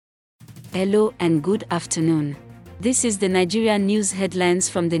Hello and good afternoon. This is the Nigerian news headlines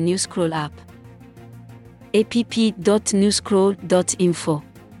from the Newscroll app. app.newscroll.info.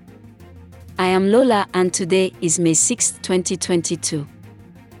 I am Lola and today is May 6, 2022.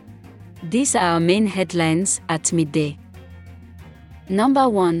 These are our main headlines at midday. Number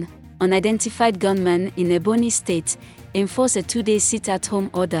 1. Unidentified gunman in Ebonyi State enforce a 2-day sit-at-home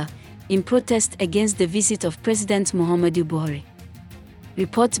order in protest against the visit of President Muhammadu Buhari.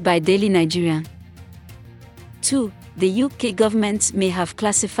 Report by Daily Nigerian. 2. The UK government may have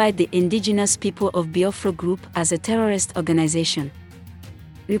classified the Indigenous People of Biafra group as a terrorist organization.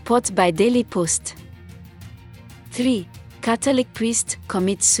 Report by Daily Post. 3. Catholic priest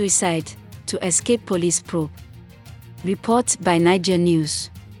commits suicide to escape police probe. Report by Niger News.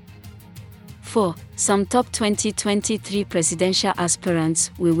 4. Some top 2023 presidential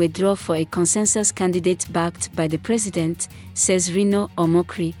aspirants will withdraw for a consensus candidate backed by the president, says Rino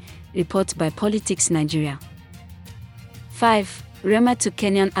Omokri. Report by Politics Nigeria. 5. Rema to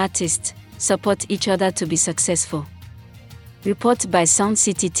Kenyan artists support each other to be successful. Report by Sound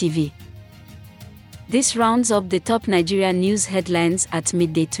City TV. This rounds up the top Nigerian news headlines at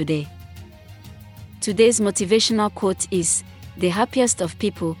midday today. Today's motivational quote is, "The happiest of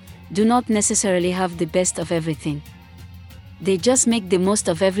people do not necessarily have the best of everything. They just make the most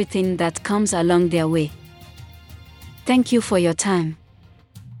of everything that comes along their way." Thank you for your time.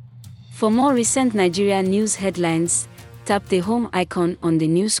 For more recent Nigerian news headlines, tap the home icon on the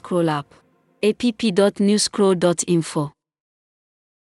Newscroll app. app.newscroll.info.